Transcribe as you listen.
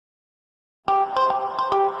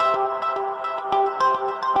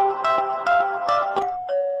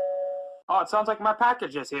it sounds like my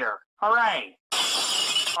package is here. Hooray!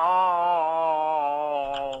 Oh.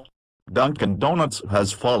 Dunkin' Donuts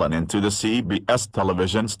has fallen into the CBS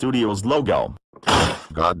Television Studios logo.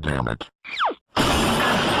 God damn it.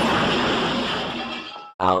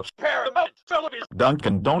 Ouch. Paramount Television.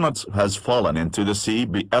 Dunkin' Donuts has fallen into the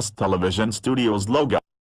CBS Television Studios logo.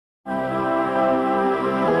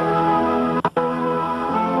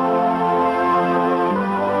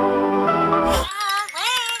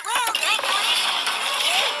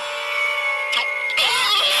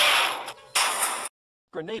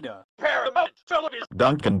 Grenada. Paramount Television.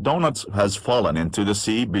 Dunkin' Donuts has fallen into the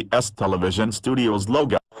CBS Television Studios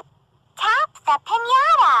logo. Tap the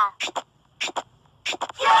pinata.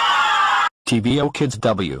 TVO Kids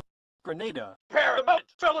W. Grenada. Paramount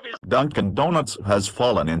Television. Dunkin' Donuts has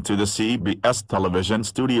fallen into the CBS Television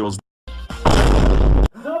Studios.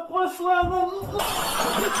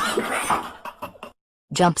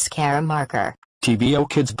 Jump scare marker. TVO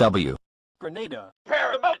Kids W. Grenada.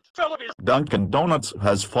 Paramount Television. Dunkin' Donuts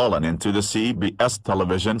has fallen into the CBS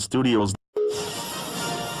Television Studios.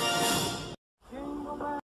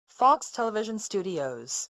 Fox Television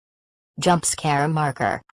Studios. Jump scare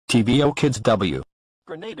marker. TVO Kids W.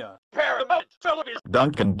 Grenada. Paramount Television.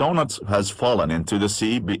 Dunkin' Donuts has fallen into the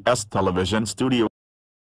CBS Television Studio.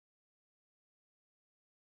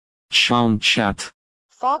 Sound chat.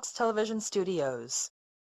 Fox Television Studios.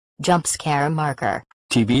 Jump scare marker.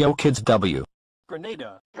 TVO Kids W.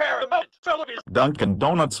 Grenada. Paramount Television. Dunkin'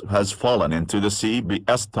 Donuts has fallen into the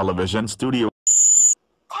CBS Television Studio.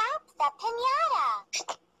 Tap the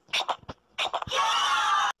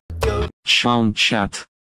pinata. Sound chat.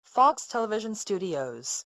 Fox Television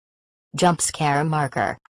Studios. Jump scare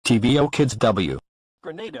marker. TVO Kids W.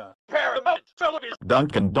 Grenada. Paramount Television.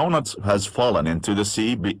 Dunkin' Donuts has fallen into the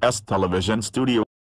CBS Television Studio.